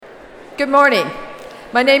Good morning.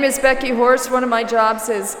 My name is Becky Horst. One of my jobs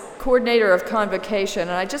is coordinator of Convocation,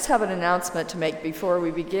 and I just have an announcement to make before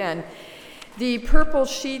we begin. The purple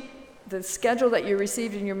sheet, the schedule that you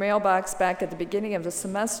received in your mailbox back at the beginning of the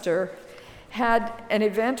semester, had an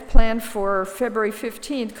event planned for February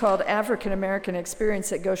 15th called African American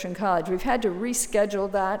Experience at Goshen College. We've had to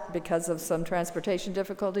reschedule that because of some transportation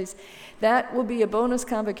difficulties. That will be a bonus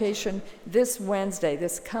convocation this Wednesday,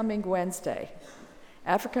 this coming Wednesday.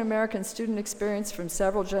 African American student experience from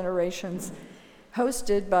several generations,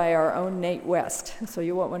 hosted by our own Nate West, so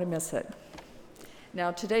you won't want to miss it. Now,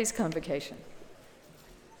 today's convocation.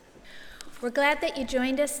 We're glad that you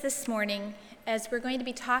joined us this morning as we're going to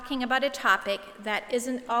be talking about a topic that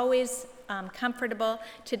isn't always comfortable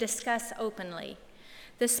to discuss openly.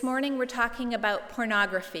 This morning we're talking about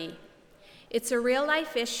pornography. It's a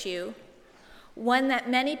real-life issue, one that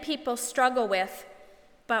many people struggle with,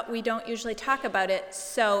 but we don't usually talk about it,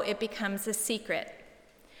 so it becomes a secret.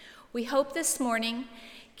 We hope this morning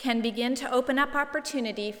can begin to open up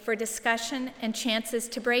opportunity for discussion and chances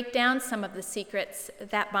to break down some of the secrets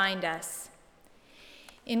that bind us.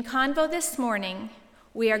 In Convo this morning,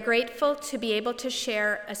 we are grateful to be able to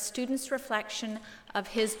share a student's reflection of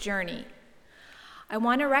his journey. I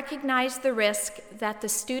want to recognize the risk that the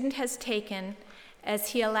student has taken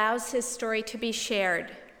as he allows his story to be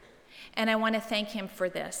shared, and I want to thank him for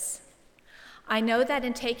this. I know that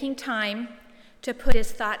in taking time to put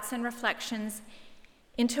his thoughts and reflections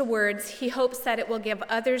into words, he hopes that it will give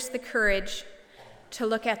others the courage to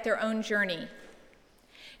look at their own journey.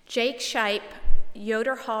 Jake Shipe,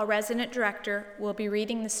 Yoder Hall Resident Director, will be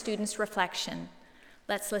reading the student's reflection.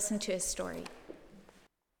 Let's listen to his story.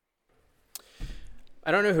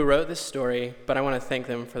 I don't know who wrote this story, but I want to thank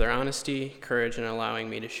them for their honesty, courage, and allowing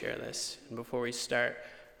me to share this. And before we start,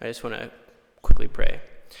 I just want to quickly pray.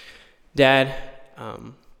 Dad,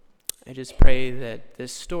 I just pray that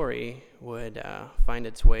this story would find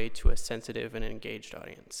its way to a sensitive and engaged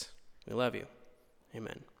audience. We love you.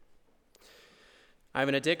 Amen. I have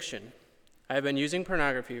an addiction. I have been using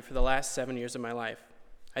pornography for the last 7 years of my life.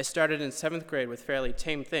 I started in 7th grade with fairly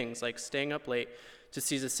tame things like staying up late to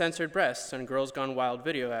see the censored breasts on Girls Gone Wild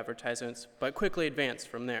video advertisements, but quickly advanced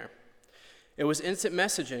from there. It was instant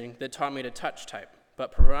messaging that taught me to touch type,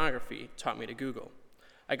 but pornography taught me to Google.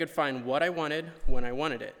 I could find what I wanted when I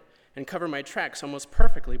wanted it, and cover my tracks almost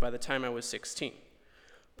perfectly by the time I was 16.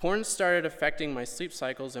 Porn started affecting my sleep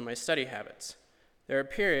cycles and my study habits. There are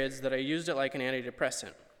periods that I used it like an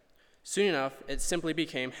antidepressant. Soon enough, it simply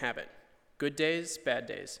became habit. Good days, bad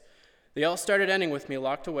days. They all started ending with me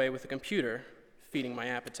locked away with a computer, feeding my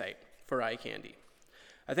appetite for eye candy.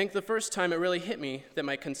 I think the first time it really hit me that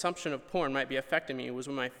my consumption of porn might be affecting me was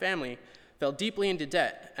when my family fell deeply into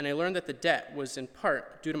debt, and I learned that the debt was in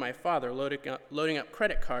part due to my father loading up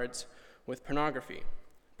credit cards with pornography.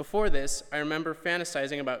 Before this, I remember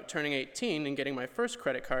fantasizing about turning 18 and getting my first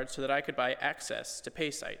credit card so that I could buy access to pay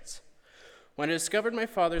sites. When I discovered my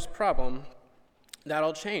father's problem, that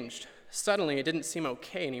all changed. Suddenly, it didn't seem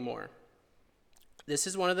okay anymore. This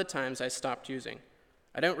is one of the times I stopped using.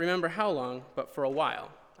 I don't remember how long, but for a while,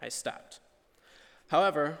 I stopped.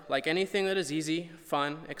 However, like anything that is easy,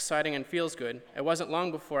 fun, exciting, and feels good, it wasn't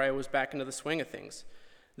long before I was back into the swing of things.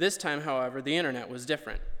 This time, however, the internet was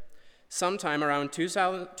different. Sometime around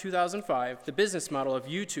 2005, the business model of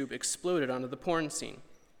YouTube exploded onto the porn scene.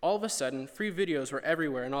 All of a sudden, free videos were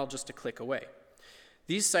everywhere and all just a click away.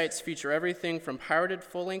 These sites feature everything from pirated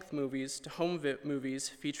full-length movies to home movies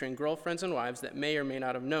featuring girlfriends and wives that may or may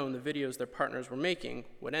not have known the videos their partners were making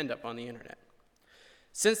would end up on the internet.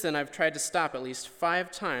 Since then, I've tried to stop at least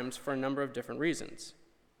 5 times for a number of different reasons.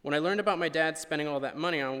 When I learned about my dad spending all that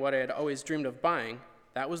money on what I had always dreamed of buying,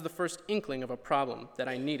 that was the first inkling of a problem that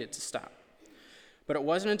I needed to stop. But it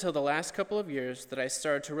wasn't until the last couple of years that I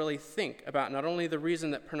started to really think about not only the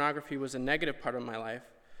reason that pornography was a negative part of my life,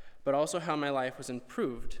 but also how my life was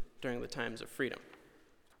improved during the times of freedom.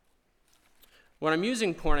 When I'm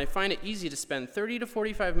using porn, I find it easy to spend 30 to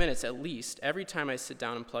 45 minutes at least every time I sit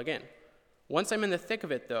down and plug in. Once I'm in the thick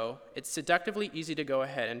of it, though, it's seductively easy to go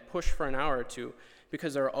ahead and push for an hour or two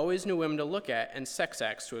because there are always new women to look at and sex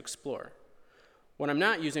acts to explore. When I'm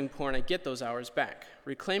not using porn, I get those hours back.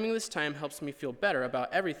 Reclaiming this time helps me feel better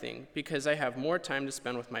about everything because I have more time to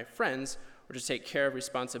spend with my friends or to take care of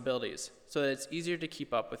responsibilities, so that it's easier to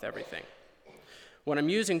keep up with everything. When I'm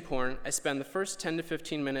using porn, I spend the first 10 to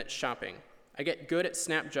 15 minutes shopping. I get good at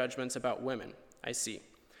snap judgments about women I see.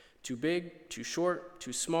 Too big, too short,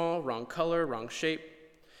 too small, wrong color, wrong shape.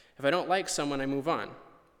 If I don't like someone, I move on.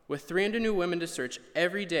 With 300 new women to search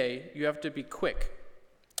every day, you have to be quick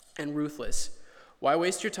and ruthless. Why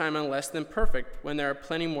waste your time on less than perfect when there are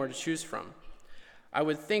plenty more to choose from? I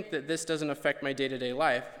would think that this doesn't affect my day-to-day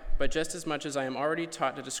life, but just as much as I am already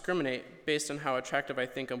taught to discriminate based on how attractive I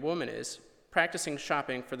think a woman is, practicing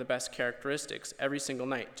shopping for the best characteristics every single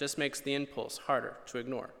night just makes the impulse harder to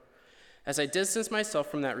ignore. As I distance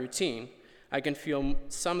myself from that routine, I can feel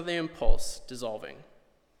some of the impulse dissolving.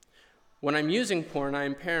 When I'm using porn, I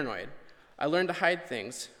am paranoid. I learn to hide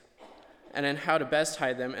things, and then how to best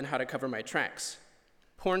hide them and how to cover my tracks.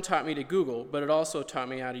 Porn taught me to Google, but it also taught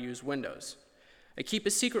me how to use Windows. I keep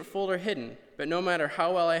a secret folder hidden, but no matter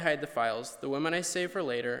how well I hide the files, the women I save for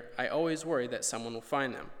later, I always worry that someone will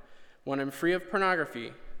find them. When I'm free of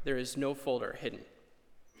pornography, there is no folder hidden.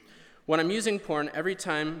 When I'm using porn,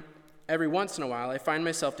 every once in a while, I find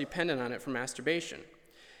myself dependent on it for masturbation.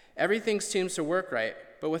 Everything seems to work right,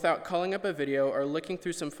 but without calling up a video or looking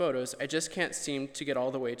through some photos, I just can't seem to get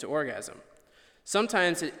all the way to orgasm.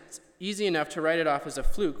 Sometimes it's easy enough to write it off as a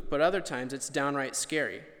fluke, but other times it's downright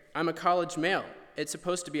scary. I'm a college male. It's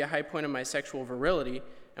supposed to be a high point of my sexual virility,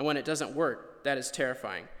 and when it doesn't work, that is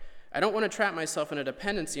terrifying. I don't want to trap myself in a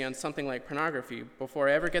dependency on something like pornography before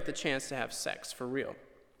I ever get the chance to have sex for real.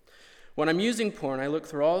 When I'm using porn, I look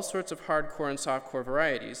through all sorts of hardcore and softcore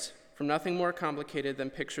varieties, from nothing more complicated than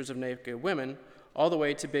pictures of naked women, all the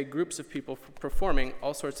way to big groups of people performing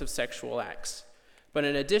all sorts of sexual acts. But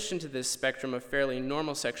in addition to this spectrum of fairly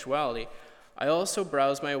normal sexuality, I also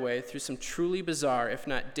browse my way through some truly bizarre, if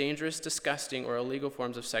not dangerous, disgusting, or illegal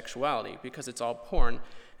forms of sexuality, because it's all porn,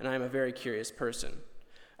 and I am a very curious person.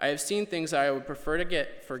 I have seen things I would prefer to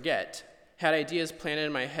forget, had ideas planted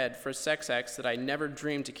in my head for sex acts that I never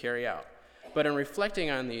dreamed to carry out. But in reflecting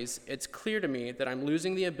on these, it's clear to me that I'm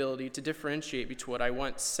losing the ability to differentiate between what I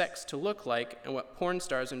want sex to look like and what porn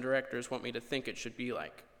stars and directors want me to think it should be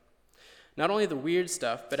like. Not only the weird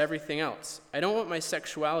stuff, but everything else. I don't want my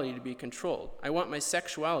sexuality to be controlled. I want my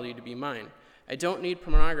sexuality to be mine. I don't need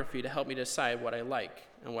pornography to help me decide what I like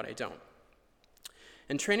and what I don't.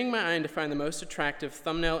 In training my eye to find the most attractive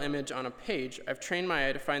thumbnail image on a page, I've trained my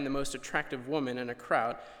eye to find the most attractive woman in a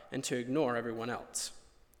crowd and to ignore everyone else.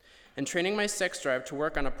 In training my sex drive to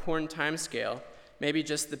work on a porn time scale, maybe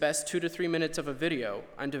just the best 2 to 3 minutes of a video,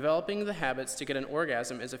 I'm developing the habits to get an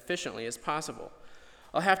orgasm as efficiently as possible.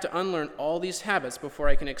 I'll have to unlearn all these habits before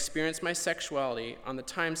I can experience my sexuality on the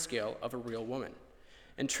time scale of a real woman.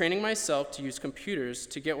 In training myself to use computers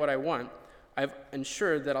to get what I want, I've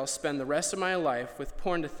ensured that I'll spend the rest of my life with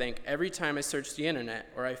porn to think every time I search the internet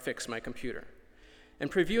or I fix my computer. In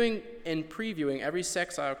previewing every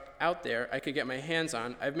sex out there I could get my hands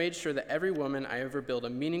on, I've made sure that every woman I ever build a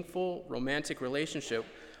meaningful, romantic relationship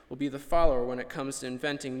will be the follower when it comes to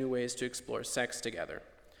inventing new ways to explore sex together.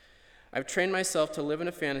 I've trained myself to live in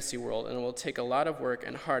a fantasy world, and it will take a lot of work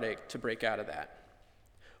and heartache to break out of that.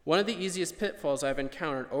 One of the easiest pitfalls I've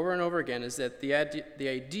encountered over and over again is that the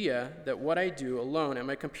idea that what I do alone at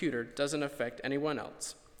my computer doesn't affect anyone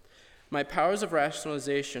else. My powers of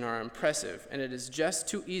rationalization are impressive, and it is just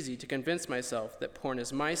too easy to convince myself that porn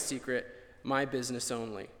is my secret, my business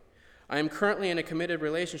only. I am currently in a committed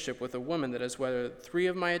relationship with a woman that has weathered 3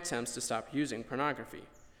 of my attempts to stop using pornography.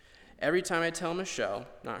 Every time I tell Michelle,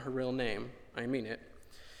 not her real name, I mean it.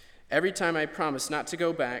 Every time I promise not to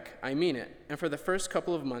go back, I mean it. And for the first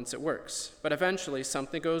couple of months, it works. But eventually,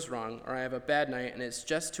 something goes wrong, or I have a bad night, and it's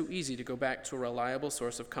just too easy to go back to a reliable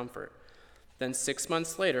source of comfort. Then 6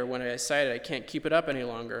 months later, when I decided I can't keep it up any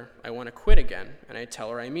longer, I want to quit again, and I tell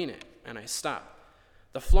her I mean it, and I stop.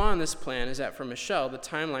 The flaw in this plan is that for Michelle, the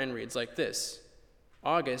timeline reads like this.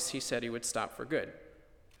 August, he said he would stop for good.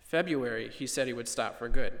 February, he said he would stop for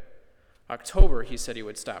good. October, he said he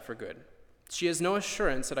would stop for good. She has no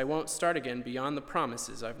assurance that I won't start again beyond the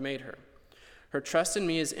promises I've made her. Her trust in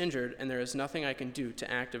me is injured, and there is nothing I can do to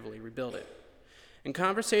actively rebuild it. In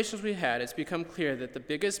conversations we had, it's become clear that the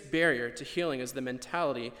biggest barrier to healing is the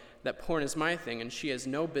mentality that porn is my thing and she has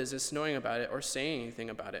no business knowing about it or saying anything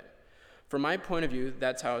about it. From my point of view,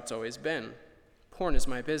 that's how it's always been. Porn is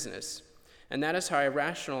my business, and that is how I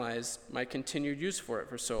rationalized my continued use for it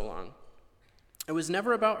for so long. It was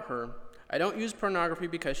never about her. I don't use pornography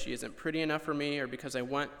because she isn't pretty enough for me or because I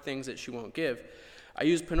want things that she won't give. I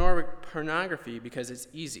use pornography because it's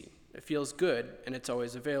easy, it feels good, and it's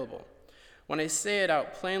always available. When I say it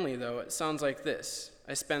out plainly, though, it sounds like this.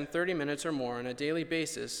 I spend 30 minutes or more on a daily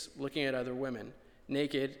basis looking at other women,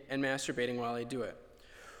 naked and masturbating while I do it.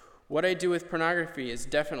 What I do with pornography is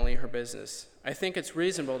definitely her business. I think it's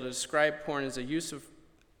reasonable to describe porn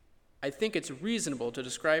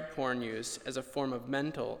use as a form of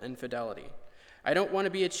mental infidelity. I don't want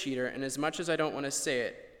to be a cheater, and as much as I don't want to say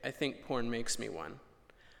it, I think porn makes me one.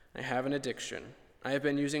 I have an addiction. I have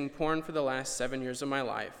been using porn for the last 7 years of my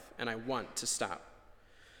life, and I want to stop.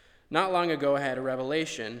 Not long ago, I had a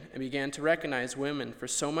revelation and began to recognize women for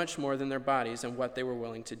so much more than their bodies and what they were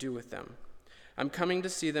willing to do with them. I'm coming to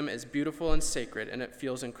see them as beautiful and sacred, and it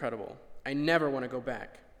feels incredible. I never want to go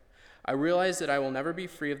back. I realize that I will never be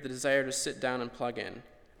free of the desire to sit down and plug in,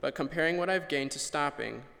 but comparing what I've gained to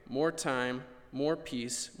stopping, more time, more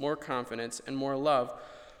peace, more confidence, and more love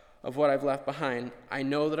of what I've left behind, I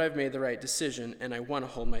know that I've made the right decision, and I want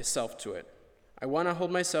to hold myself to it. I want to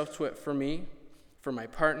hold myself to it for me, for my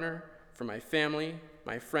partner, for my family,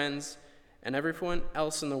 my friends, and everyone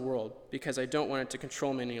else in the world, because I don't want it to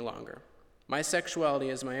control me any longer. My sexuality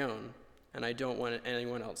is my own, and I don't want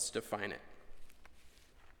anyone else to define it.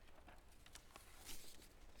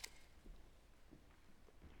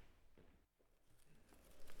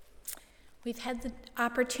 We've had the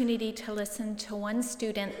opportunity to listen to one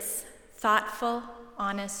student's thoughtful,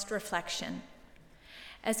 honest reflection.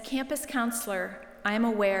 As campus counselor, I am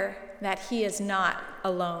aware that he is not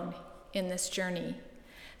alone in this journey.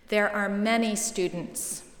 There are many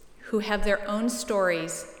students who have their own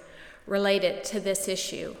stories related to this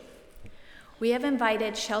issue. We have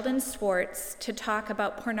invited Sheldon Swartz to talk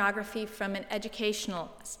about pornography from an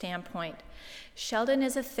educational standpoint. Sheldon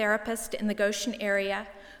is a therapist in the Goshen area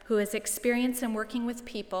who has experience in working with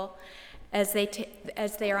people as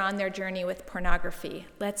they are on their journey with pornography.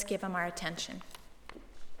 Let's give him our attention.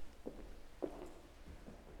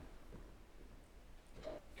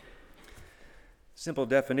 Simple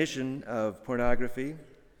definition of pornography: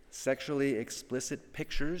 sexually explicit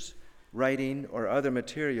pictures, writing, or other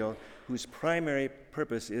material whose primary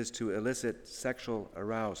purpose is to elicit sexual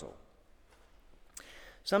arousal.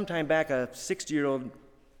 Sometime back, a 60-year-old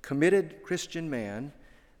committed Christian man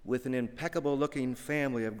with an impeccable-looking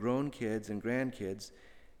family of grown kids and grandkids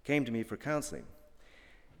came to me for counseling.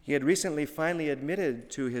 He had recently finally admitted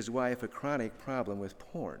to his wife a chronic problem with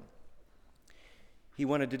porn. He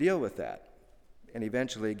wanted to deal with that and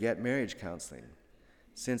eventually get marriage counseling,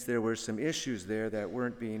 since there were some issues there that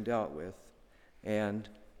weren't being dealt with. And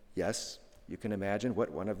yes, you can imagine what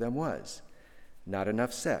one of them was: not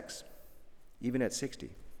enough sex, even at 60.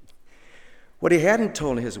 What he hadn't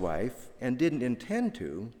told his wife, and didn't intend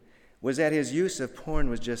to, was that his use of porn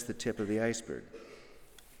was just the tip of the iceberg.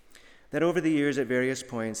 That over the years, at various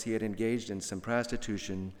points, he had engaged in some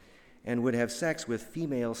prostitution and would have sex with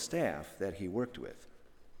female staff that he worked with.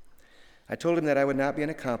 I told him that I would not be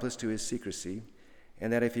an accomplice to his secrecy,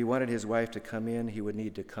 and that if he wanted his wife to come in, he would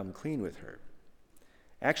need to come clean with her.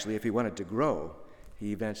 Actually, if he wanted to grow,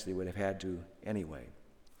 he eventually would have had to anyway.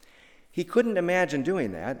 He couldn't imagine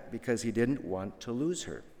doing that because he didn't want to lose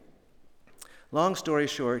her. Long story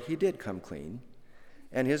short, he did come clean,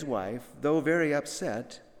 and his wife, though very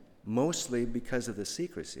upset, mostly because of the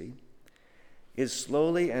secrecy, is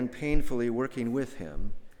slowly and painfully working with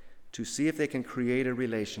him to see if they can create a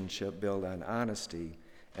relationship built on honesty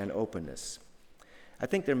and openness. I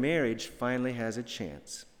think their marriage finally has a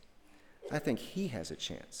chance. I think he has a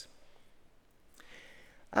chance.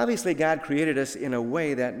 Obviously, God created us in a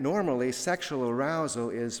way that normally sexual arousal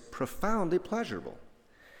is profoundly pleasurable.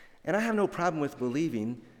 And I have no problem with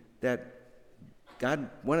believing that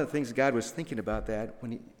one of the things God was thinking about that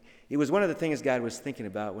it was one of the things God was thinking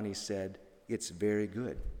about when he said, "It's very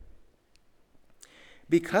good."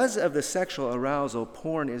 Because of the sexual arousal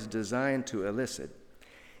porn is designed to elicit,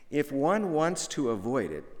 if one wants to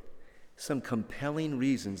avoid it, some compelling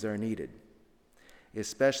reasons are needed,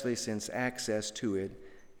 especially since access to it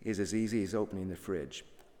is as easy as opening the fridge.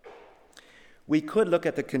 We could look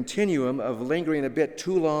at the continuum of lingering a bit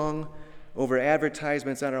too long over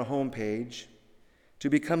advertisements on our homepage to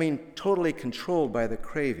becoming totally controlled by the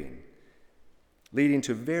craving, leading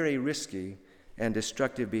to very risky and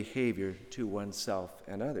destructive behavior to oneself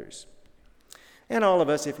and others. And all of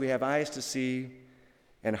us, if we have eyes to see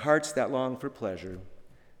and hearts that long for pleasure,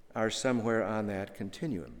 are somewhere on that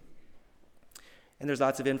continuum. And there's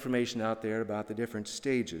lots of information out there about the different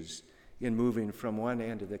stages in moving from one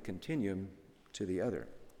end of the continuum to the other.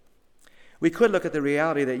 We could look at the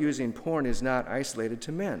reality that using porn is not isolated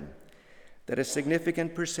to men, that a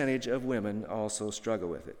significant percentage of women also struggle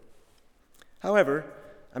with it. However,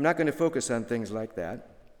 I'm not going to focus on things like that,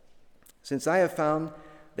 since I have found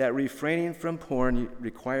that refraining from porn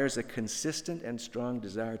requires a consistent and strong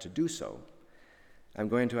desire to do so. I'm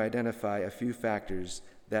going to identify a few factors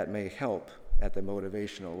that may help at the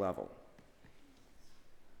motivational level.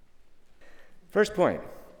 First point,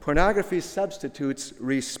 pornography substitutes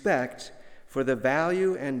respect for the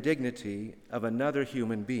value and dignity of another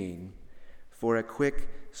human being for a quick,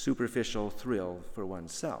 superficial thrill for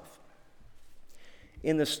oneself.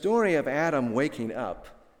 In the story of Adam waking up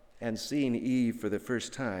and seeing Eve for the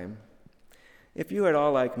first time, if you are at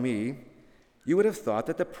all like me, you would have thought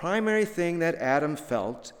that the primary thing that Adam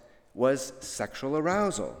felt was sexual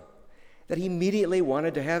arousal, that he immediately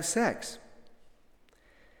wanted to have sex.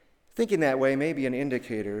 Thinking that way may be an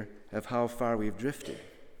indicator of how far we've drifted.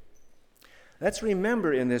 Let's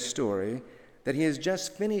remember in this story that he has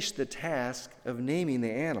just finished the task of naming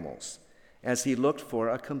the animals as he looked for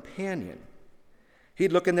a companion.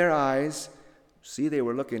 He'd look in their eyes, see they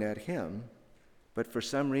were looking at him, but for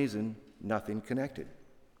some reason, nothing connected.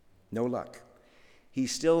 No luck. He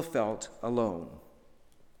still felt alone.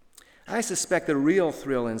 I suspect the real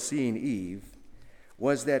thrill in seeing Eve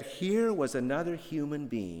was that here was another human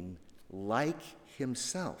being like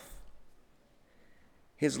himself.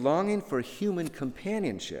 His longing for human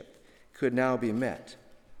companionship could now be met.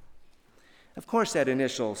 Of course, that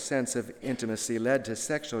initial sense of intimacy led to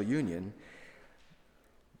sexual union,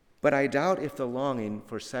 but I doubt if the longing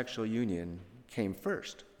for sexual union came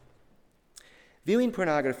first. Viewing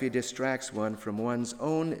pornography distracts one from one's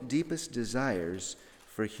own deepest desires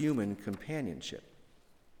for human companionship.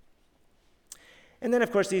 And then,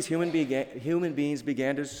 of course, these human beings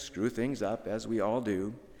began to screw things up, as we all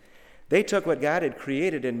do. They took what God had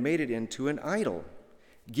created and made it into an idol,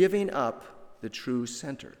 giving up the true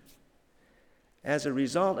center. As a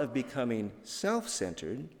result of becoming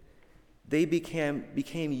self-centered, they became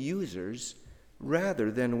users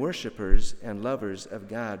rather than worshipers and lovers of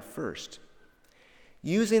God first,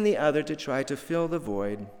 using the other to try to fill the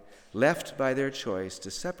void left by their choice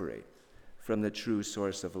to separate from the true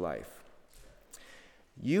source of life.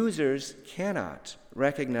 Users cannot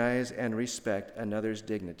recognize and respect another's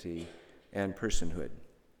dignity and personhood.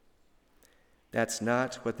 That's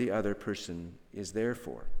not what the other person is there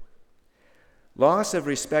for. Loss of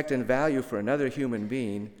respect and value for another human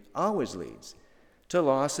being always leads to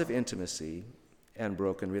loss of intimacy and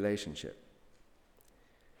broken relationship.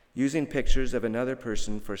 Using pictures of another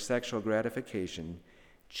person for sexual gratification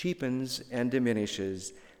cheapens and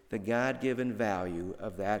diminishes the God-given value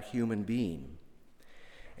of that human being.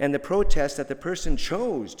 And the protest that the person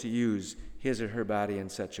chose to use his or her body in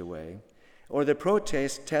such a way, or the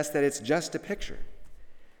protest that it's just a picture,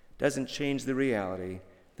 doesn't change the reality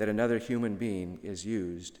that another human being is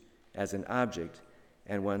used as an object,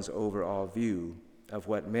 and one's overall view of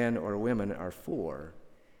what men or women are for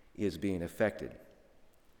is being affected.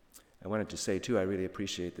 I wanted to say, too, I really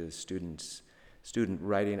appreciate the student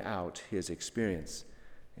writing out his experience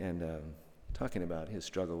and talking about his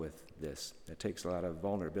struggle with this. It takes a lot of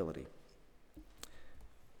vulnerability.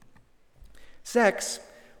 Sex,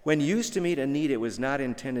 when used to meet a need it was not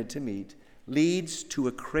intended to meet, leads to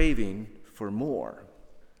a craving for more.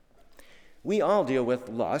 We all deal with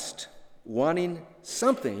lust, wanting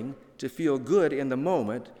something to feel good in the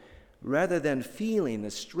moment rather than feeling the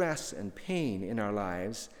stress and pain in our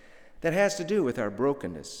lives that has to do with our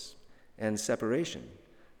brokenness and separation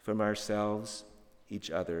from ourselves, each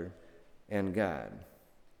other, and God.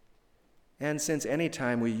 And since any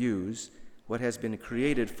time we use what has been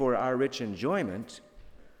created for our rich enjoyment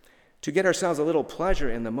to get ourselves a little pleasure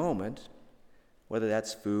in the moment, whether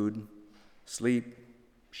that's food, sleep,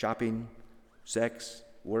 shopping, sex,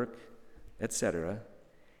 work, etc.,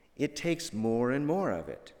 it takes more and more of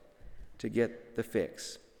it to get the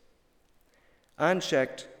fix.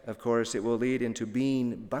 Unchecked, of course, it will lead into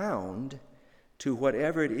being bound to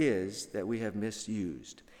whatever it is that we have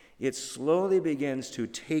misused. It slowly begins to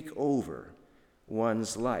take over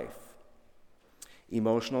one's life.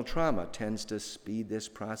 Emotional trauma tends to speed this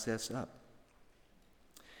process up.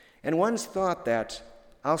 And one's thought that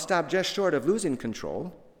I'll stop just short of losing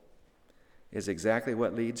control is exactly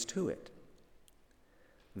what leads to it.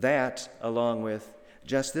 That, along with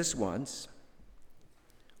just this once,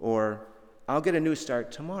 or I'll get a new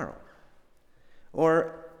start tomorrow,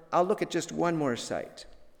 or I'll look at just one more site,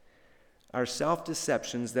 are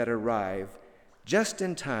self-deceptions that arrive just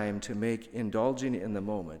in time to make indulging in the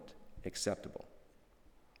moment acceptable.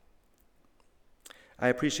 I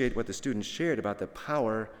appreciate what the students shared about the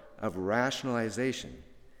power of rationalization,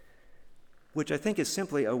 which I think is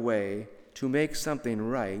simply a way to make something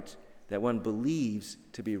right that one believes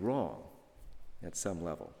to be wrong at some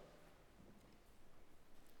level.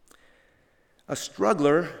 A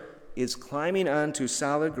struggler is climbing onto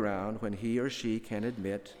solid ground when he or she can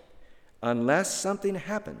admit, unless something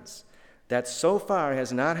happens that so far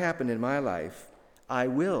has not happened in my life, I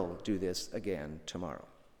will do this again tomorrow.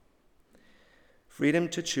 Freedom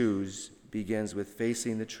to choose begins with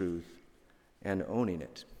facing the truth and owning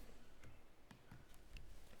it.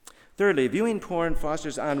 Thirdly, viewing porn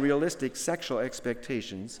fosters unrealistic sexual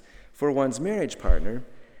expectations for one's marriage partner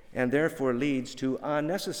and therefore leads to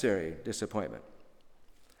unnecessary disappointment.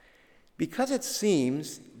 Because it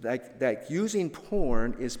seems like that using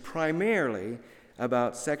porn is primarily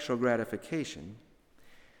about sexual gratification,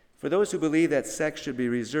 for those who believe that sex should be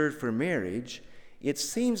reserved for marriage, it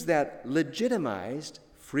seems that legitimized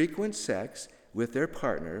frequent sex with their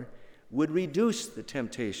partner would reduce the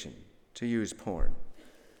temptation to use porn.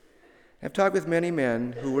 I've talked with many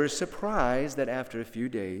men who were surprised that after a few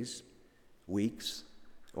days, weeks,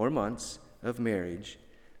 or months of marriage,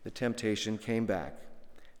 the temptation came back,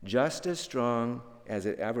 just as strong as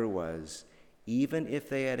it ever was, even if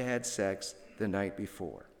they had had sex the night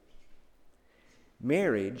before.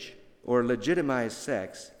 Marriage, or legitimized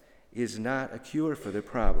sex, is not a cure for the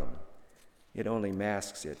problem. It only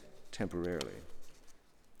masks it temporarily.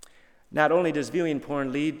 Not only does viewing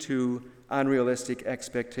porn lead to unrealistic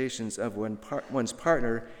expectations of one's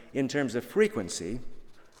partner in terms of frequency,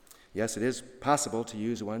 yes, it is possible to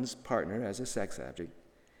use one's partner as a sex object,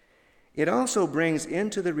 it also brings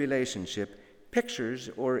into the relationship pictures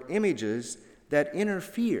or images that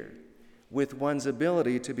interfere with one's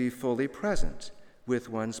ability to be fully present with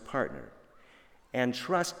one's partner and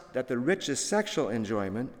trust that the richest sexual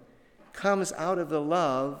enjoyment comes out of the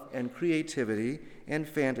love and creativity and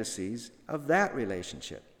fantasies of that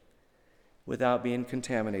relationship without being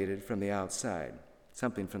contaminated from the outside,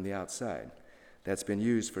 something from the outside that's been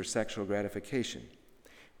used for sexual gratification.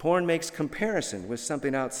 Porn makes comparison with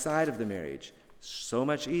something outside of the marriage so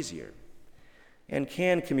much easier and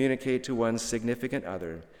can communicate to one's significant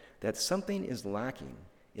other that something is lacking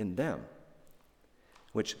in them,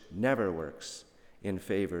 which never works in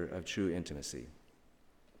favor of true intimacy.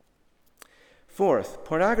 Fourth,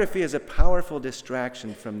 pornography is a powerful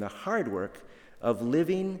distraction from the hard work of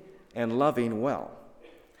living and loving well.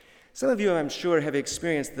 Some of you, I'm sure, have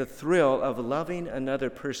experienced the thrill of loving another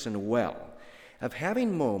person well, of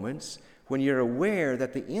having moments when you're aware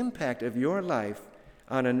that the impact of your life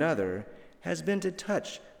on another has been to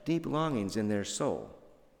touch deep longings in their soul.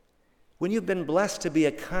 When you've been blessed to be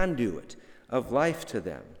a conduit of life to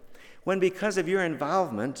them, when because of your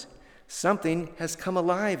involvement, something has come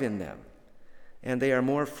alive in them, and they are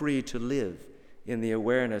more free to live in the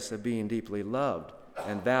awareness of being deeply loved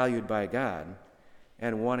and valued by God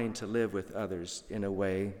and wanting to live with others in a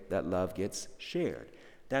way that love gets shared.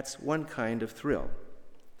 That's one kind of thrill.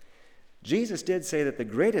 Jesus did say that the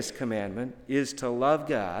greatest commandment is to love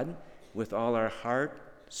God with all our heart,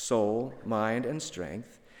 soul, mind, and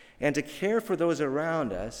strength, and to care for those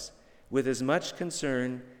around us with as much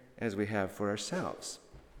concern as we have for ourselves.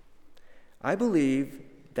 I believe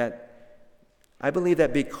that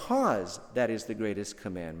because that is the greatest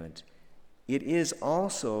commandment, it is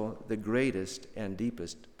also the greatest and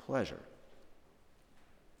deepest pleasure.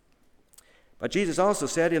 But Jesus also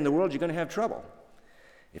said, in the world you're going to have trouble.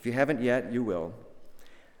 If you haven't yet, you will.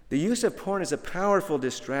 The use of porn is a powerful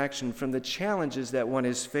distraction from the challenges that one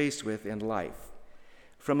is faced with in life,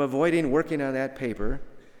 from avoiding working on that paper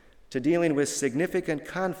to dealing with significant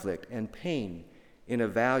conflict and pain in a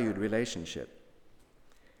valued relationship.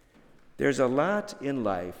 There's a lot in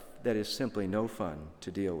life that is simply no fun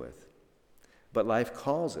to deal with. But life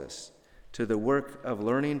calls us to the work of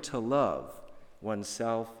learning to love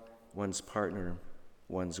oneself, one's partner,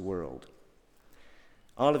 one's world.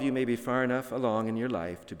 All of you may be far enough along in your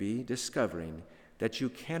life to be discovering that you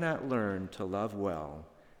cannot learn to love well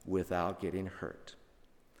without getting hurt.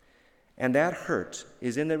 And that hurt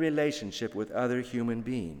is in the relationship with other human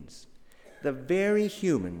beings, the very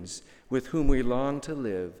humans with whom we long to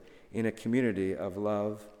live in a community of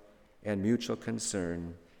love and mutual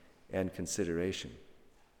concern and consideration.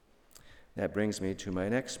 That brings me to my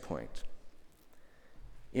next point.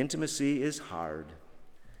 Intimacy is hard.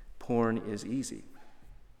 Porn is easy.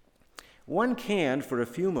 One can, for a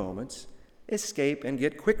few moments, escape and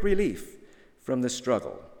get quick relief from the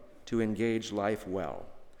struggle to engage life well,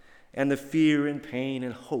 and the fear and pain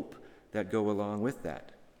and hope that go along with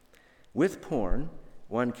that. With porn,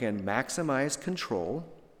 one can maximize control.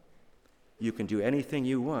 You can do anything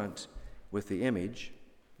you want with the image.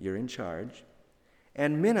 You're in charge.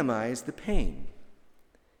 And minimize the pain.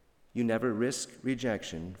 You never risk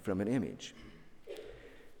rejection from an image.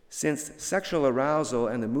 Since sexual arousal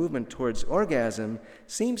and the movement towards orgasm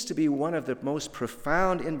seems to be one of the most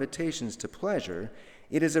profound invitations to pleasure,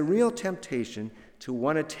 it is a real temptation to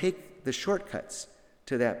want to take the shortcuts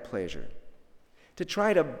to that pleasure, to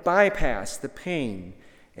try to bypass the pain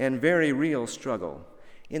and very real struggle,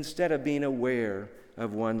 instead of being aware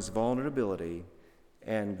of one's vulnerability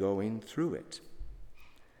and going through it.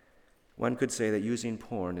 One could say that using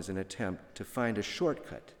porn is an attempt to find a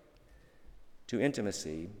shortcut to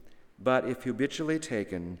intimacy but if habitually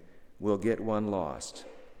taken, will get one lost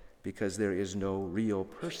because there is no real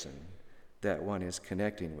person that one is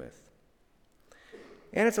connecting with.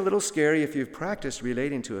 And it's a little scary if you've practiced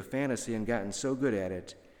relating to a fantasy and gotten so good at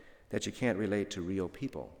it that you can't relate to real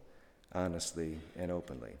people honestly and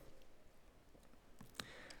openly.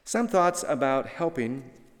 Some thoughts about helping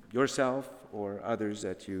yourself or others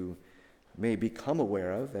that you may become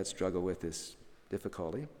aware of that struggle with this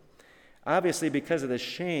difficulty. Obviously, because of the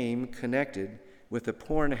shame connected with the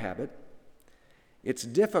porn habit, it's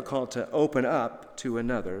difficult to open up to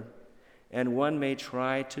another, and one may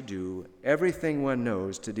try to do everything one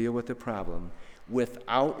knows to deal with the problem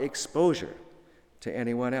without exposure to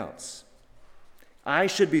anyone else. I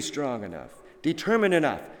should be strong enough, determined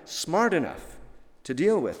enough, smart enough to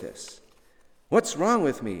deal with this. What's wrong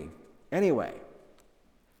with me anyway?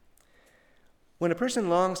 When a person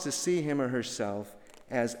longs to see him or herself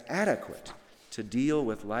as adequate to deal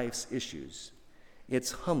with life's issues,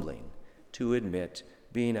 it's humbling to admit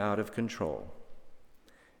being out of control,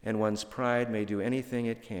 and one's pride may do anything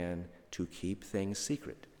it can to keep things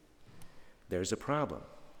secret. There's a problem.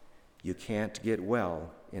 You can't get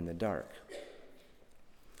well in the dark.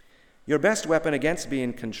 Your best weapon against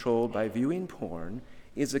being controlled by viewing porn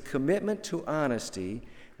is a commitment to honesty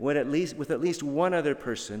with at least one other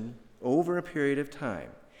person over a period of time,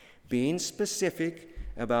 being specific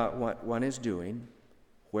about what one is doing,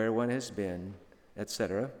 where one has been,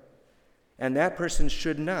 etc. And that person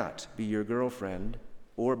should not be your girlfriend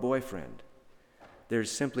or boyfriend.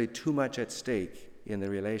 There's simply too much at stake in the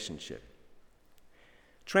relationship.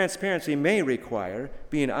 Transparency may require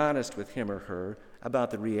being honest with him or her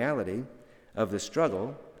about the reality of the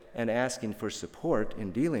struggle and asking for support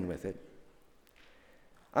in dealing with it.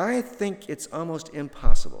 I think it's almost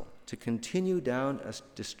impossible to continue down a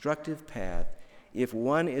destructive path if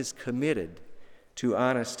one is committed to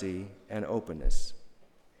honesty and openness.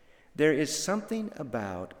 There is something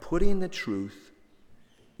about putting the truth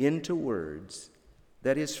into words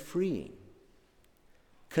that is freeing.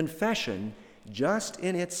 Confession, just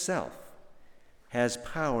in itself, has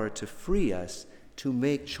power to free us to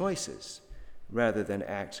make choices rather than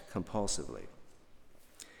act compulsively.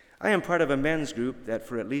 I am part of a men's group that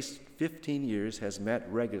for at least 15 years has met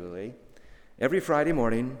regularly every Friday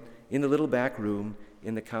morning in the little back room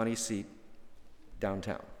in the county seat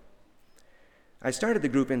downtown. I started the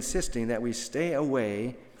group insisting that we stay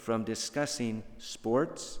away from discussing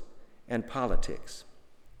sports and politics,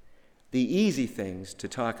 the easy things to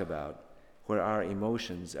talk about where our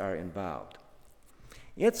emotions are involved.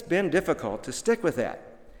 It's been difficult to stick with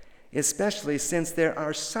that, especially since there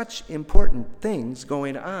are such important things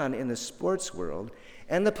going on in the sports world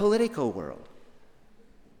and the political world.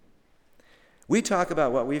 We talk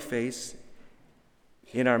about what we face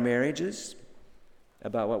in our marriages,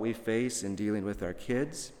 about what we face in dealing with our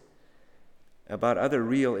kids, about other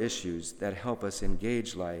real issues that help us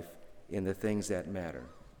engage life in the things that matter.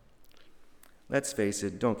 Let's face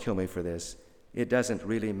it, don't kill me for this, it doesn't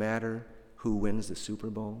really matter who wins the Super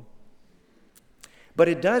Bowl. But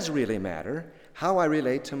it does really matter how I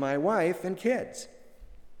relate to my wife and kids.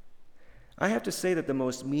 I have to say that the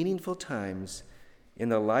most meaningful times in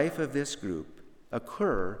the life of this group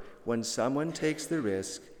occur when someone takes the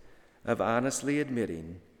risk of honestly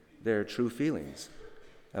admitting their true feelings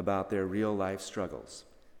about their real life struggles,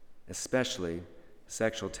 especially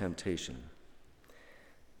sexual temptation.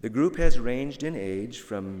 The group has ranged in age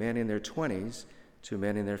from men in their 20s to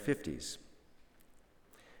men in their 50s.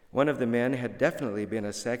 One of the men had definitely been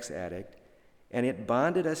a sex addict, and it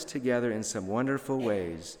bonded us together in some wonderful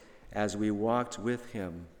ways as we walked with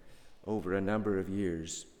him over a number of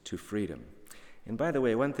years to freedom. And by the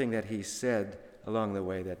way, one thing that he said along the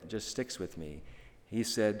way that just sticks with me, he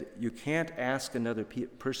said, you can't ask another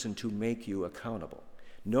person to make you accountable.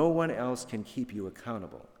 No one else can keep you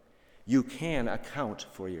accountable. You can account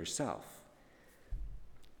for yourself.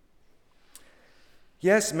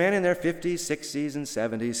 Yes, men in their 50s, 60s, and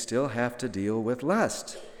 70s still have to deal with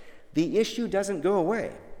lust. The issue doesn't go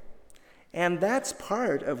away. And that's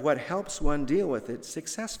part of what helps one deal with it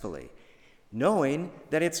successfully, knowing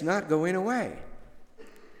that it's not going away.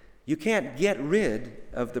 You can't get rid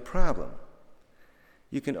of the problem.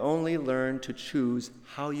 You can only learn to choose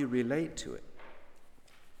how you relate to it.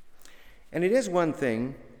 And it is one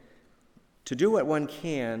thing to do what one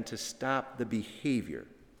can to stop the behavior.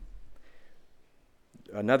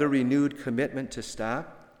 Another renewed commitment to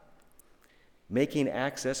stop, making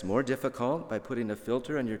access more difficult by putting a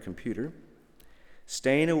filter on your computer,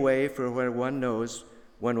 staying away from where one knows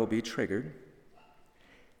one will be triggered.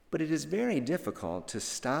 But it is very difficult to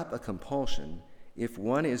stop a compulsion if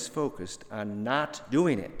one is focused on not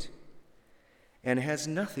doing it. and has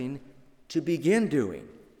nothing to begin doing,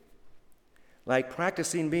 like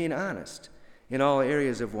practicing being honest in all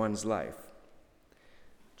areas of one's life,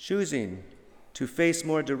 choosing to face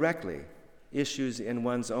more directly issues in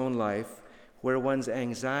one's own life where one's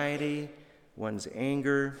anxiety, one's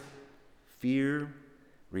anger, fear,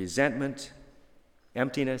 resentment,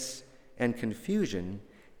 emptiness, and confusion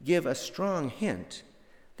give a strong hint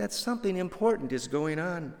that something important is going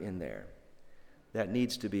on in there that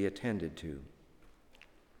needs to be attended to.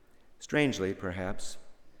 Strangely, perhaps,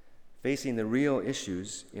 facing the real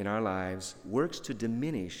issues in our lives works to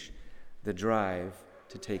diminish the drive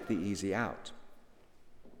to take the easy out.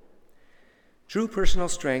 True personal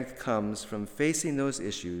strength comes from facing those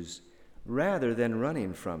issues rather than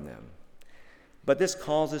running from them. But this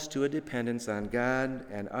calls us to a dependence on God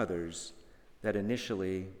and others that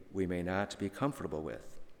initially we may not be comfortable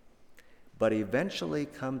with, but eventually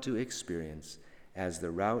come to experience as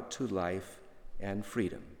the route to life and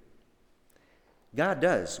freedom. God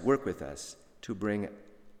does work with us to bring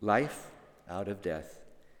life out of death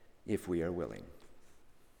if we are willing.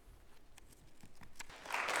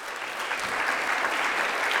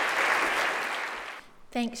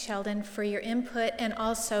 Thanks, Sheldon, for your input and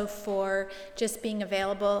also for just being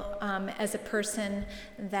available as a person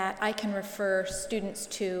that I can refer students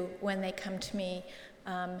to when they come to me,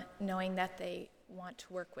 knowing that they want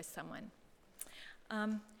to work with someone.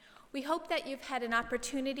 We hope that you've had an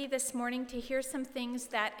opportunity this morning to hear some things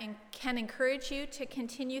that can encourage you to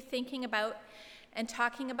continue thinking about and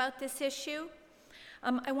talking about this issue.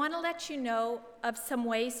 I want to let you know of some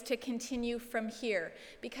ways to continue from here,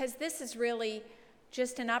 because this is really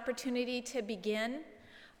just an opportunity to begin.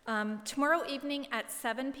 Tomorrow evening at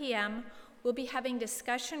 7 p.m., we'll be having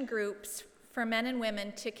discussion groups for men and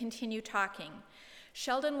women to continue talking.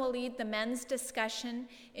 Sheldon will lead the men's discussion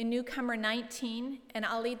in Newcomer 19, and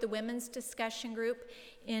I'll lead the women's discussion group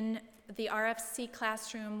in the RFC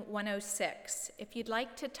Classroom 106. If you'd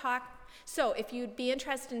like to talk, if you'd be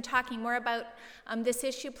interested in talking more about this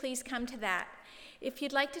issue, please come to that. If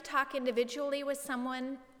you'd like to talk individually with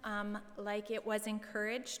someone, like it was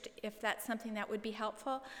encouraged, if that's something that would be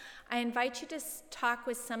helpful, I invite you to talk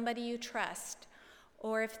with somebody you trust,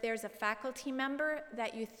 or if there's a faculty member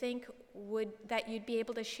that you think that you'd be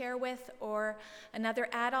able to share with, or another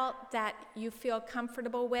adult that you feel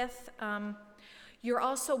comfortable with. You're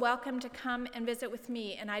also welcome to come and visit with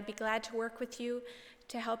me, and I'd be glad to work with you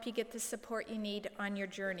to help you get the support you need on your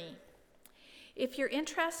journey. If you're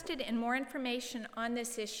interested in more information on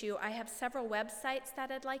this issue, I have several websites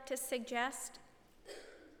that I'd like to suggest.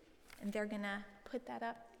 And they're going to put that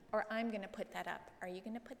up, or I'm going to put that up. Are you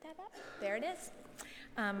going to put that up? There it is.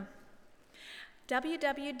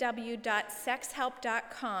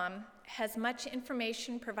 www.sexhelp.com has much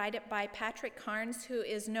information provided by Patrick Carnes, who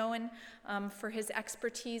is known for his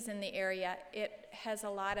expertise in the area. It has a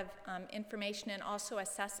lot of information and also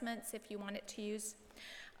assessments if you want it to use.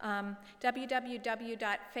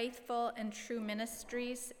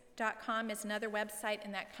 www.faithfulandtrueministries.com is another website,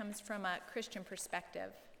 and that comes from a Christian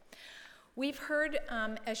perspective. We've heard,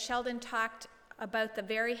 as Sheldon talked, about the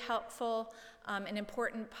very helpful and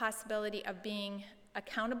important possibility of being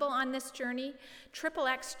accountable on this journey.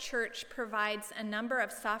 XXX Church provides a number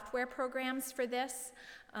of software programs for this.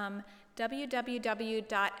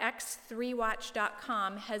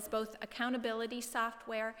 www.x3watch.com has both accountability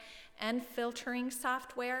software and filtering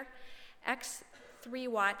software.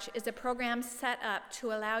 X3Watch is a program set up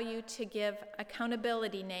to allow you to give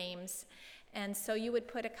accountability names. And so you would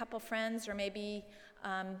put a couple friends or maybe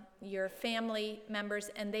your family members,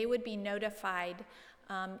 and they would be notified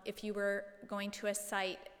if you were going to a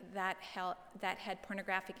site that had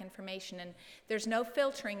pornographic information. And there's no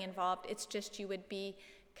filtering involved. It's just you would be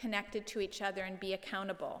connected to each other and be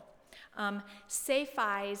accountable. Safe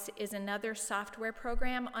Eyes is another software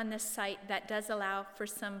program on this site that does allow for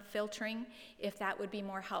some filtering, if that would be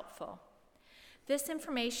more helpful. This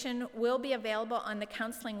information will be available on the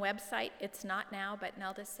counseling website. It's not now, but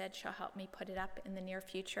Nelda said she'll help me put it up in the near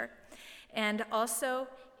future. And also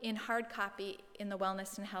in hard copy in the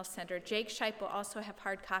Wellness and Health Center. Jake Scheip will also have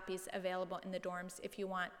hard copies available in the dorms if you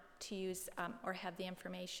want to use or have the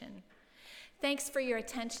information. Thanks for your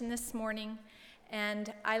attention this morning.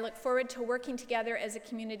 And I look forward to working together as a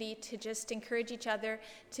community to just encourage each other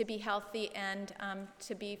to be healthy and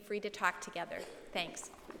to be free to talk together. Thanks.